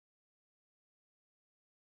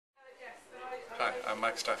Hi, I'm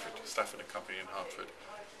Mike Stafford and Company in Hartford.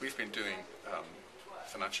 We've been doing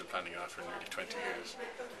financial planning now for nearly 20 years,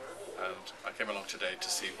 and I came along today to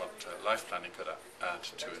see what life planning could add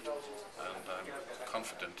to it, and I'm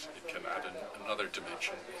confident it can add another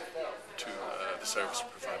dimension to the service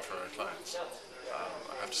we provide for our clients.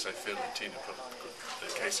 I have to say Phil and Tina put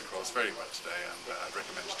the case across very well today, and I'd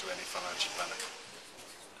recommend it to any financial planner.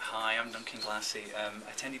 Hi, I'm Duncan Glassy.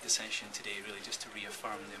 I attended the session today really just to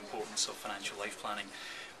reaffirm the importance of financial life planning,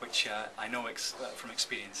 which I know from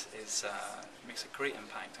experience makes a great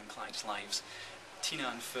impact on clients' lives. Tina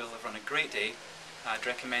and Phil have run a great day. I'd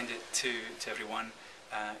recommend it to everyone.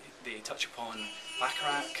 They touch upon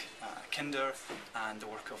Bacharach, Kinder, and the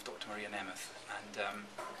work of Dr. Maria Nemeth. And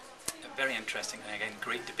very interesting, and again,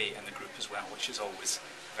 great debate in the group as well, which is always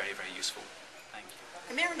very, very useful. Thank you.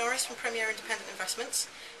 Amira Norris from Premier Independent Investments.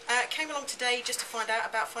 Came along today just to find out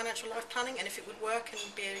about financial life planning and if it would work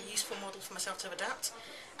and be a useful model for myself to adapt.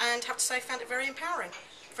 And have to say, found it very empowering.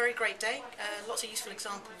 Very great day. Lots of useful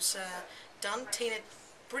examples done. Tina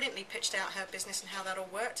brilliantly pitched out her business and how that all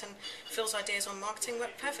worked, and Phil's ideas on marketing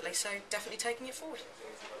worked perfectly. So definitely taking it forward.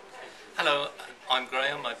 Hello, I'm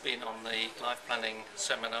Graham. I've been on the life planning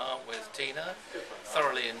seminar with Tina.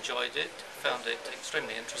 Thoroughly enjoyed it. Found it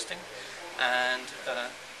extremely interesting, and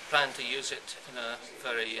plan to use it in a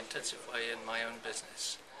very intensive way in my own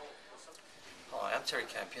business. Hi, I'm Terry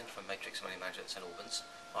Campion from Matrix Money Manager at St Albans.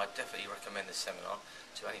 I'd definitely recommend this seminar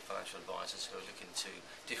to any financial advisors who are looking to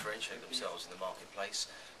differentiate themselves in the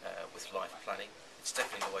marketplace with life planning. It's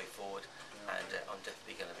definitely the way forward, and I'm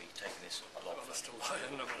definitely going to be taking this a lot further. Mr.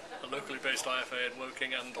 Lyon, I'm a locally based IFA in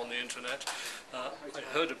Woking and on the internet. I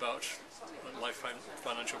heard about life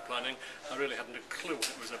financial planning. I really hadn't a clue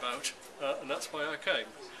what it was about, and that's why I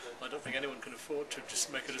came. I don't think anyone can afford to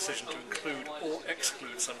just make a decision to include or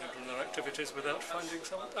exclude something from their activities without finding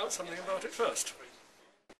out something about it first.